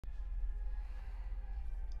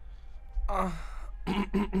Uh,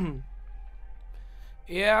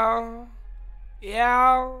 yeah,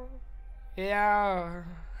 yeah, yeah.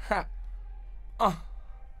 Ha.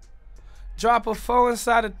 Drop a 4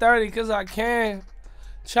 inside of 30 cause I can.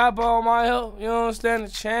 Chop on my help, you don't stand a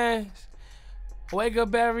chance. Wake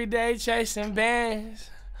up every day chasing bands.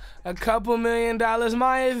 A couple $1,000,000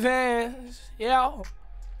 my advance. Yeah.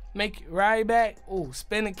 Make it right back. Ooh,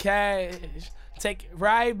 spend the cash. Take it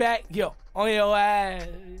right back. Yo, on your ass.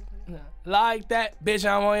 Like that, bitch,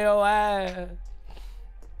 I'm on your ass.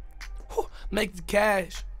 Make the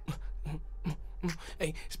cash.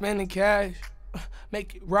 Hey, spend the cash.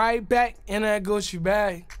 Make it right back in that Gucci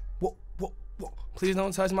bag. Whoa, whoa, whoa. Please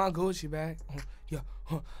don't touch my Gucci bag. Yeah,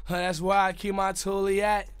 that's where I keep my toolie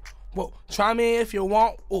at. Whoa, try me if you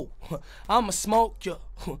want. Ooh, I'ma smoke you,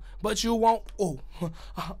 but you won't. Ooh,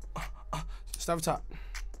 start at the top.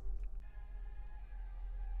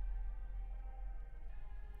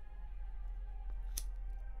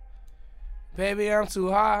 Baby, I'm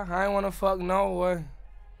too high. I ain't wanna fuck no way.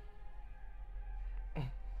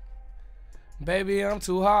 Baby, I'm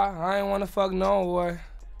too high. I ain't wanna fuck no way.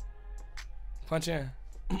 Punch in.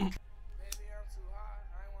 Baby, I'm too high.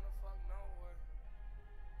 I ain't wanna fuck no way.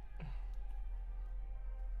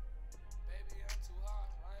 Baby, I'm too high.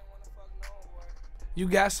 I ain't wanna fuck no way. You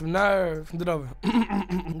got some nerve. Do it over.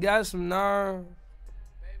 You got some nerve.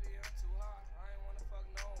 Baby, I'm too high. I ain't wanna fuck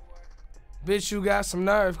no way. Bitch, you got some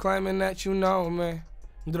nerve claiming that you know me.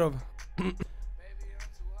 Do it over.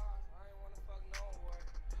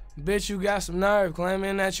 Bitch, you got some nerve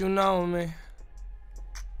claiming that you know me. Baby,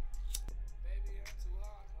 I'm too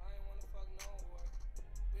hot, I ain't wanna fuck no way.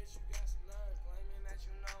 Bitch, you got some nerve claiming that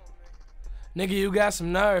you know me. Nigga, you got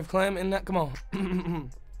some nerve claiming that. Come on. Baby, I'm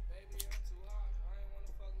too hot, I ain't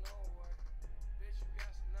wanna fuck no way. Bitch, you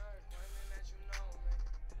got some nerve claiming that you know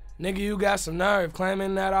me. Nigga, you got some nerve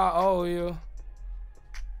claiming that I owe you.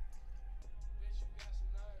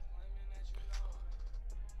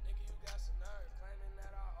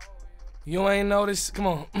 You ain't know this, come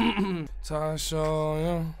on. Talk show,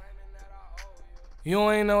 yeah.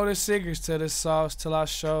 You ain't know the secrets to the sauce till I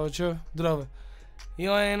showed you. Do it over.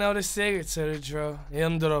 You ain't know the secrets to the drill. Yeah,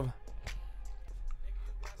 do it over.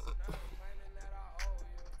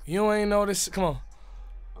 You ain't know this, come on.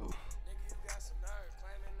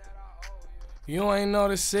 You ain't know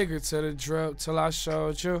the secret to the drill till I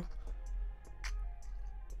showed you.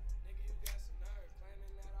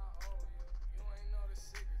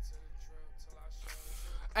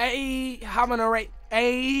 Hey, how am I rate?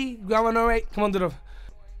 Hey, I'm gonna rate. Come on, do it.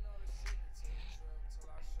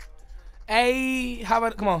 Hey, how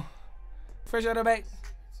about, come on. Fresh out of the bank.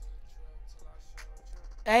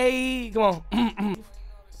 Hey, come on.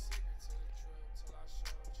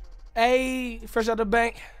 Hey, fresh out the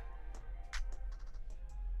bank.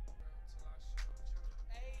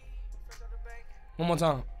 One more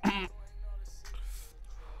time.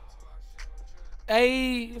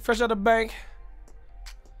 Hey, fresh out the bank.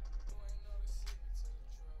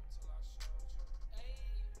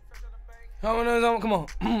 Come on.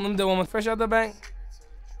 Let me do one more. Fresh out the bank.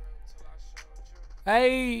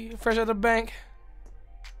 Hey, fresh out the bank.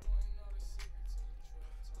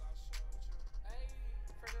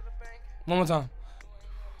 One more time.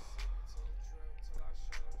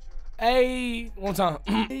 Hey, one time.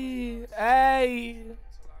 Hey.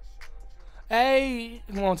 Hey,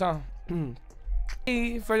 one more time.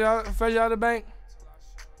 Hey, fresh out the bank.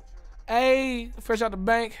 Hey, fresh out the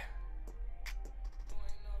bank.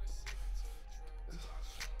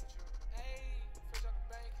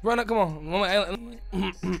 Run up, come on.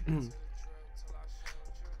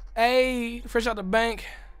 Hey, fresh out the bank.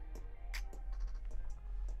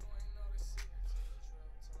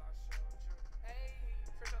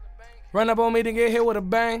 Run up on me to get hit with a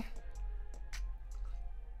bang.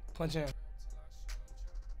 Punch in.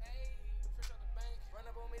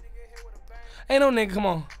 Ain't no nigga, come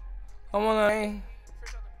on. I wanna.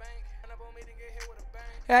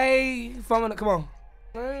 Hey, come on.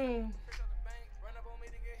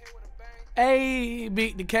 Hey,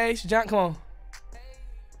 beat the case, John, come on.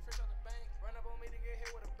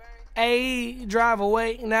 Hey, drive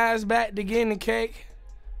away, now it's back to getting the cake.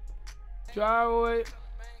 Drive away.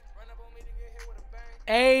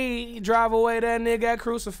 Hey, drive away, that nigga got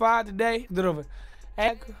crucified today. Do it over.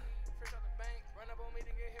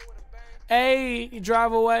 Hey,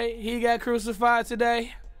 drive away, he got crucified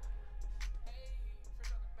today.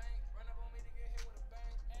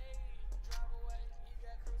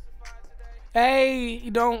 Hey,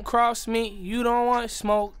 don't cross me, you don't want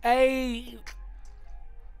smoke. Hey.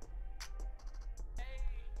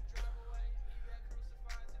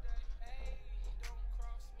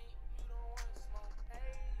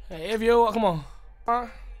 Hey, if you come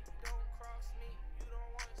on.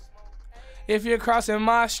 If you're crossing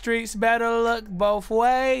my streets, better look both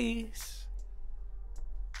ways.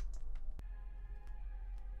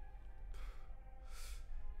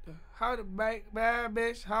 How the bad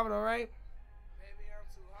bitch? How the right? Baby, I'm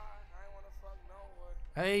too hot. I ain't wanna fuck no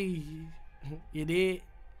one. Hey, you did.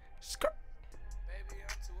 Skirt. Baby,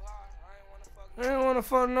 I'm too hot. I ain't wanna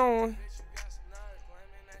fuck no one. Bitch, you got some nerve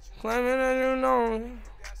claiming that you know me.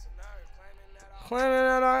 Claiming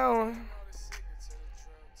that I own.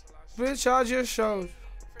 Bitch, I just showed.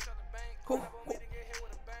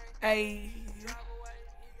 Hey.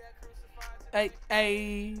 Hey,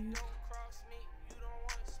 hey.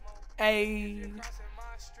 Hey.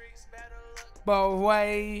 Both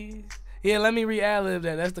ways. Yeah, let me re-ad-lib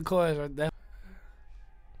that. That's the chorus right there.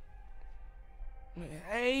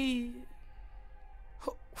 Hey.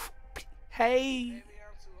 Hey.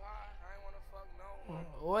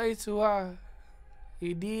 Way too high.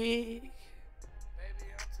 You dig?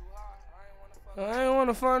 I ain't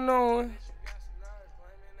wanna fuck no one.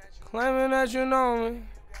 Claiming that you know me.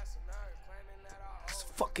 It's a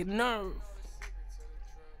fucking nerve.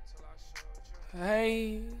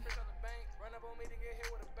 Hey.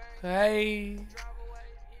 Hey.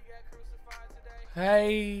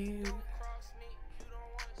 Hey.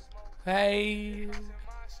 Hey.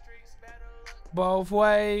 Both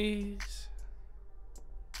ways.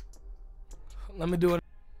 Let me do it.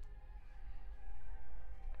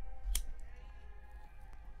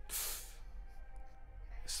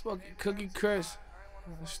 Smoking cookie crisp.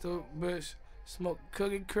 Stupid bitch. Smoke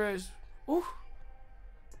cookie crisp. Ooh.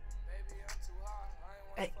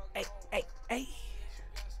 Hey, hey, hey, hey.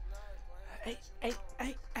 Hey, hey,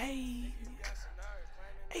 hey, hey.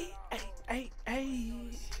 Hey, hey, hey, hey.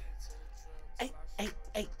 Hey, hey,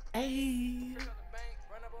 hey, hey.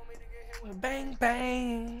 Bang,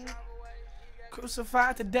 bang.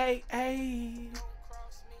 Crucified today, ayy.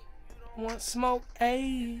 Want smoke,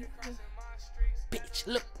 ayy. Bitch,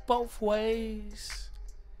 look both ways.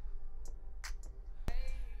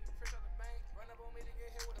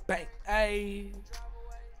 Bang, ayy.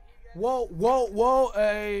 Whoa, whoa, whoa,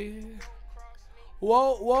 ayy.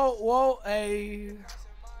 Whoa, whoa, whoa, ayy.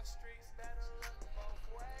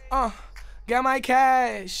 Got my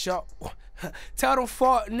cash, yo. Tell them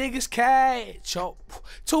fuck niggas catch, yo.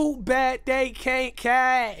 Too bad they can't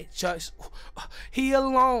catch us. He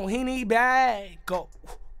alone, he need bag, go.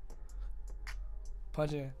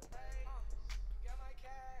 Punch in.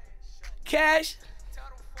 Cash.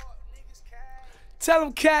 Tell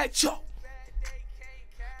them catch, yo.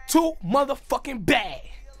 Too motherfucking bad.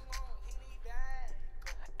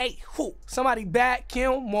 Hey, who? Somebody back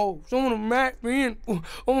him more. Someone to mac me in.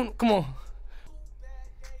 Come on.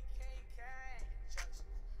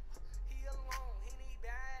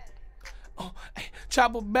 Hey,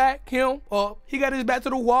 chopper back him up. He got his back to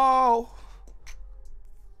the wall.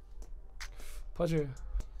 Punch it.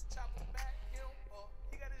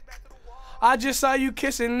 I just saw you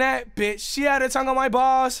kissing that bitch. She had her tongue on my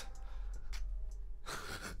balls.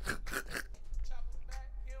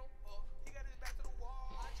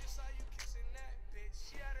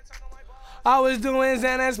 I was doing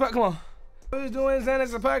Xanax, but come on. I was doing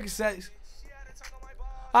Xanax and Percocets.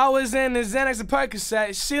 I was in the Xanax and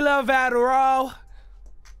Percocets. She love Adderall.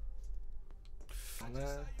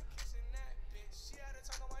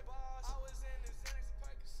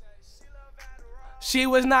 She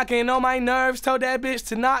was knocking on my nerves, told that bitch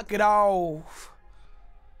to knock it off.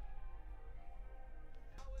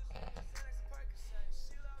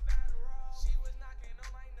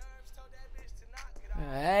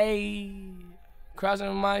 Hey,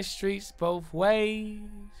 crossing my streets both ways.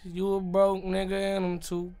 You a broke nigga and I'm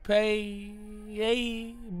toupee.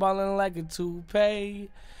 Hey, ballin' like a toupee.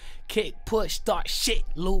 Kick, push, start shit,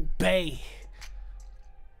 Lupe.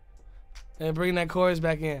 And bring that chorus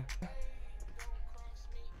back in.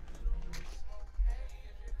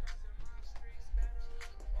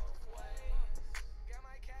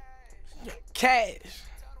 Cash.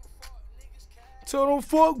 Tell them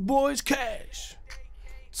fuck boys cash.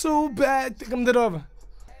 Too bad, think I'm dead over.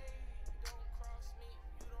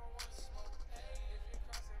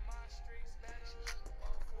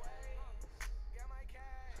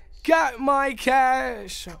 Got my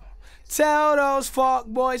cash. Tell those fuck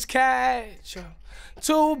boys catch.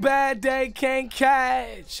 Too bad they can't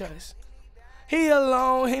catch us. He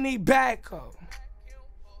alone, he need backup.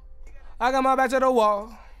 I got my back to the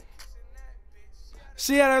wall.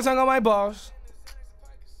 She had her tongue on my balls.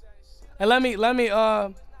 And let me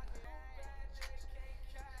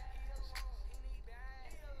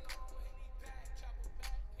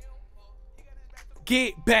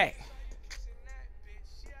get back.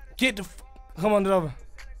 Get the come on, over.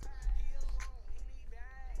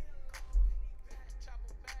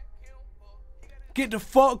 Get the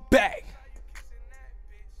fuck back.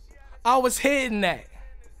 I was hitting that.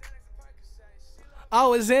 I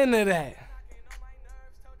was into that.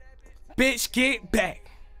 Bitch, get back.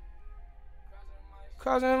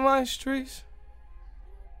 Crossing my streets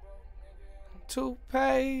to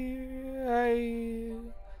pay.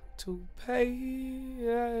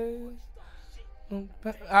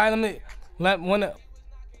 Alright, let one up.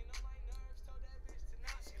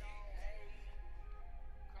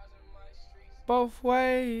 Both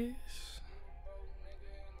ways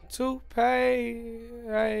to pay.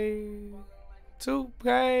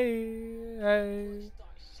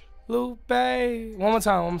 Lupe. One more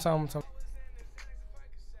time.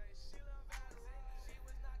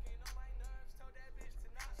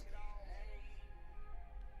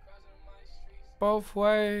 Both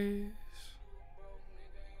ways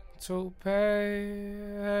to pay.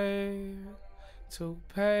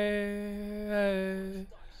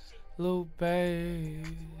 Lupe.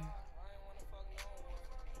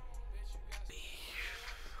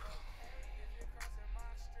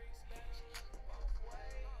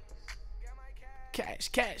 Cash.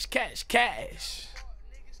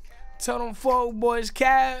 Tell them folk boys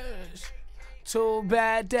cash. Too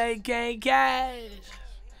bad they can't cash.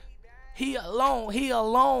 He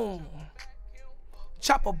alone.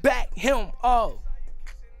 Chopper back him up.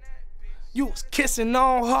 You was kissing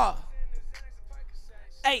on her.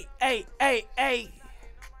 Ay.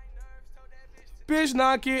 Bitch,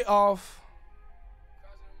 knock it off.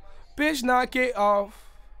 Bitch, knock it off.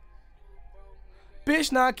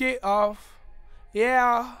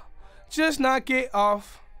 Yeah, just knock it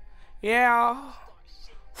off. Yeah.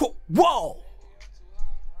 Whoa.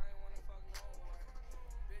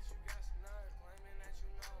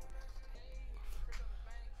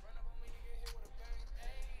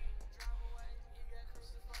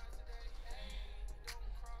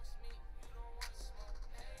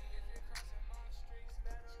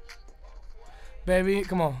 Baby,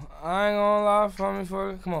 come on. I ain't gonna lie for me for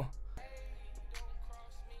it. Come on.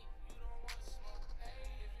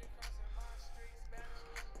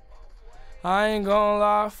 I ain't gonna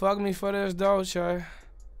lie, fuck me for this Dolce.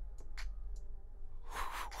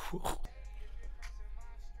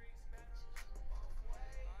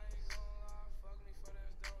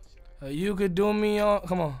 You could do me on,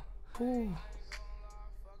 come on. Ooh.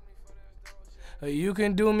 You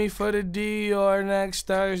can do me for the D or next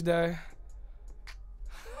Thursday.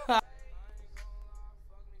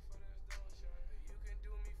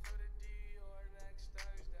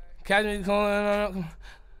 Catch me,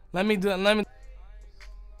 let me.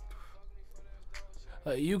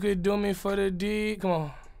 You could do me for the D, come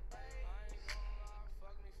on.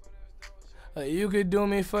 You could do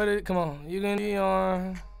me for the, come on. You can be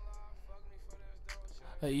on.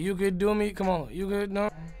 You could do me, come on. You could no.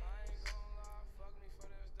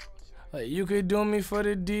 You could do me for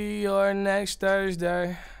the D or next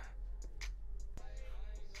Thursday.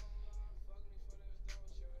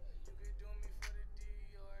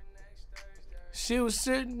 She was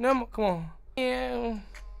sitting, come on. Yeah.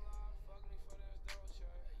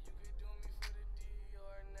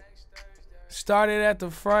 Started at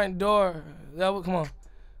the front door. That was, come on.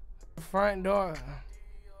 The front door.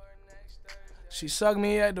 She sucked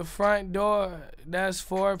me at the front door. That's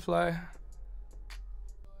foreplay.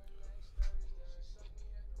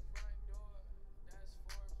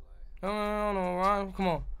 No, come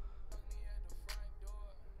on.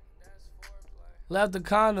 Left the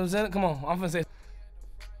condoms in it. Come on, I'm finna say.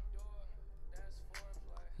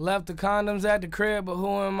 Left the condoms at the crib, but who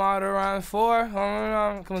am I to run for? Come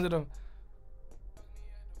on to the.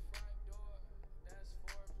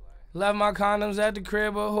 Left my condoms at the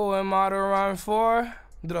crib, but who am I to run for?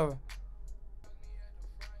 Do it over.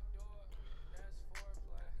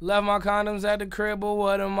 Left my condoms at the crib, but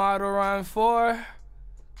what am I to run for?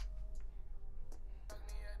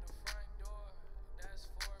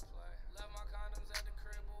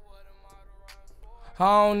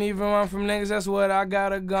 I don't even run from niggas, that's what I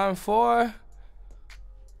got a gun for.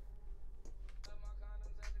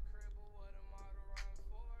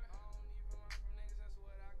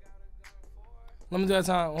 Let me do that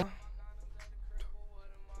time.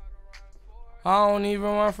 I don't even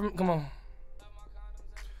run from, come on.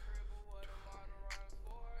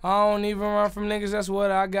 I don't even run from niggas, that's what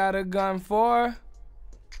I got a gun for.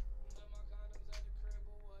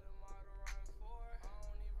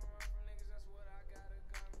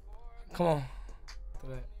 Come on.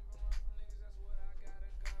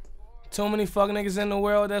 Too many fuck niggas in the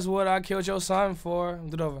world, that's what I killed your son for.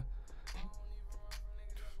 Do it over.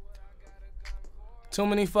 Too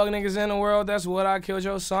many fuck niggas in the world, that's what I killed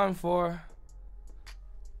your son for.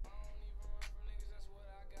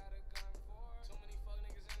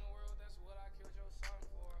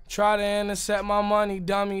 Try to intercept my money,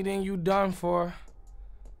 dummy, then you done for.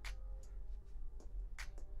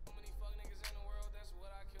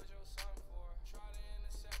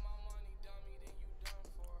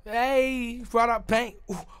 Hey, brought up paint.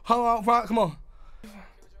 Ooh, hold on, come on.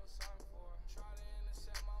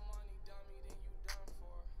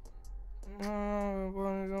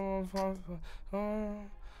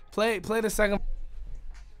 Play the second.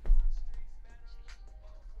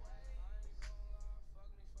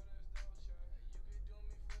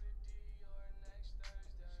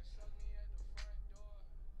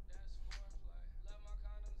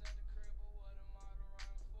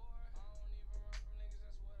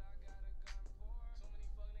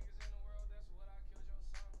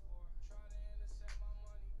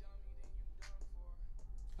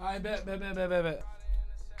 I bet.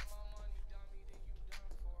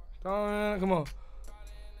 Come on.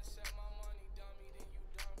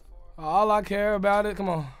 All I care about it, come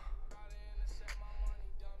on.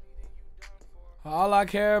 All I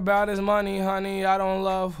care about is money, honey. I don't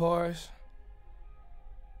love horse.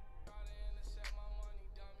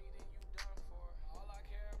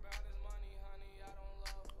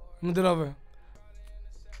 Let me do it over.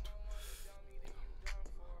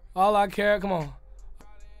 All I care, come on.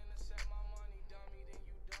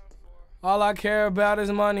 All I care about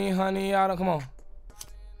is money, honey. I don't, come on.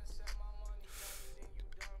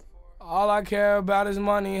 All I care about is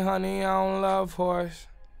money, honey. I don't love horse.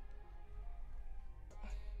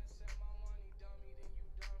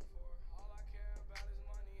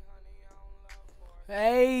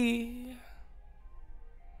 Hey.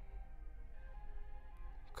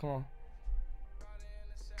 Come on.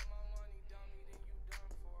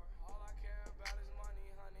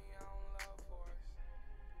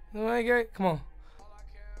 Come on.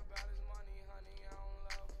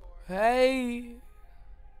 Hey.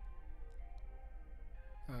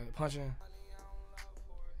 Alright, punch in.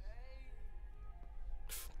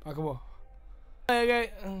 Come on.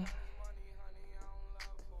 Okay.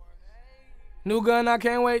 New gun, I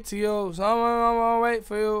can't wait to use. I'm gonna wait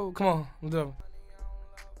for you. Come on.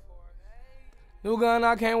 New gun,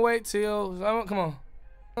 I can't wait to use. Come on.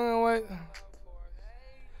 I'm gonna wait.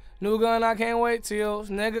 New gun, I can't wait to use.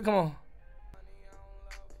 Nigga, come on.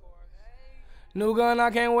 New gun,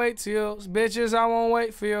 I can't wait to use. Bitches, I won't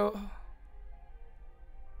wait for you.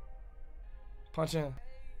 Punch in.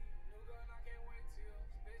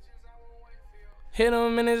 Hit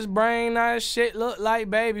him in his brain, now his shit look like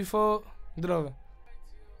baby food. Do it over.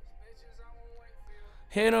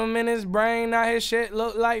 Hit him in his brain, now his shit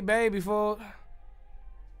look like baby food.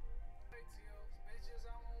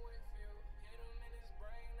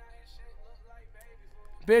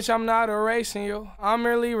 Bitch, I'm not erasing you. I'm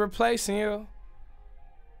merely replacing you.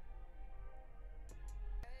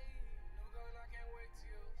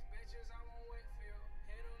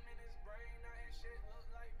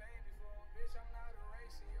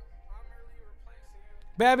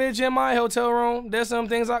 Bad bitch in my hotel room. There's some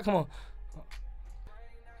things I come on.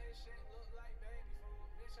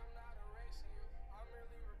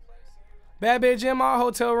 Bad bitch in my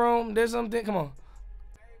hotel room. There's something. Come on.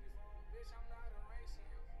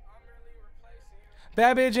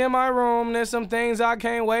 Bad bitch in my room. There's some things I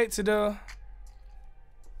can't wait to do.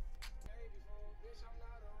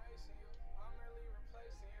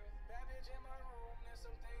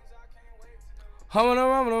 Oh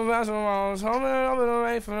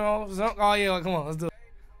yeah, come on, let's do it.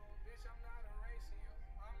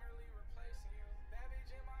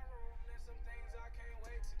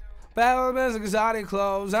 Bad bitch, exotic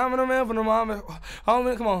clothes. I'm in the man for the mama.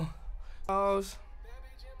 Homie, come on.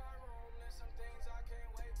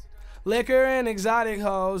 Liquor and exotic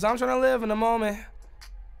hoes. I'm trying to live in the moment.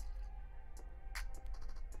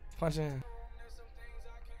 Punch in.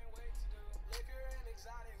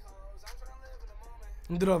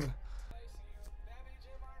 Do it over.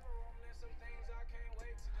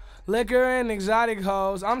 Liquor and exotic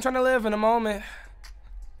hoes. I'm trying to live in the moment.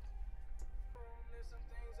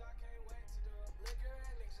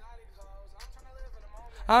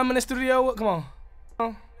 I'm in the studio. Come on.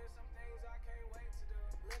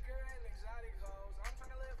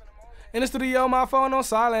 In the studio, my phone on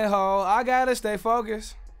silent, ho. I gotta stay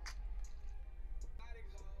focused.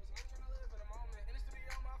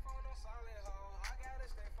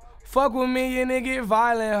 Fuck with me and it get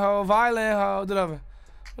violent, ho. Violent, ho. Do it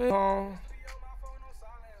over.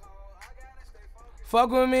 Fuck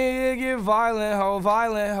with me, it get violent, ho,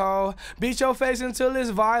 violent, ho. Beat your face until it's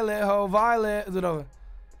violet, ho, violet. Do it over.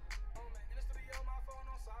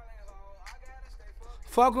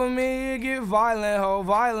 Fuck with me, it get violent, ho,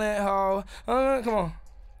 violent, ho. Come on.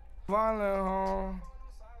 Violent, ho.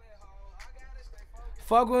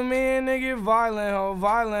 Fuck with me and it get violent, ho,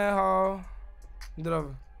 violent, ho. Do it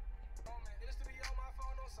over.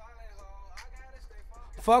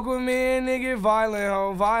 Fuck with me and it get violent,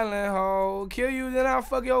 ho, violent, ho. Kill you, then I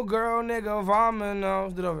fuck your girl, nigga, vomit,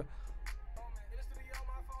 no. Do it over.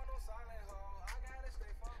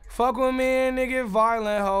 Fuck with me and it get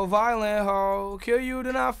violent, ho, violent, ho. Kill you,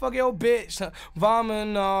 then I fuck your bitch, vomit,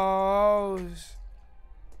 nose.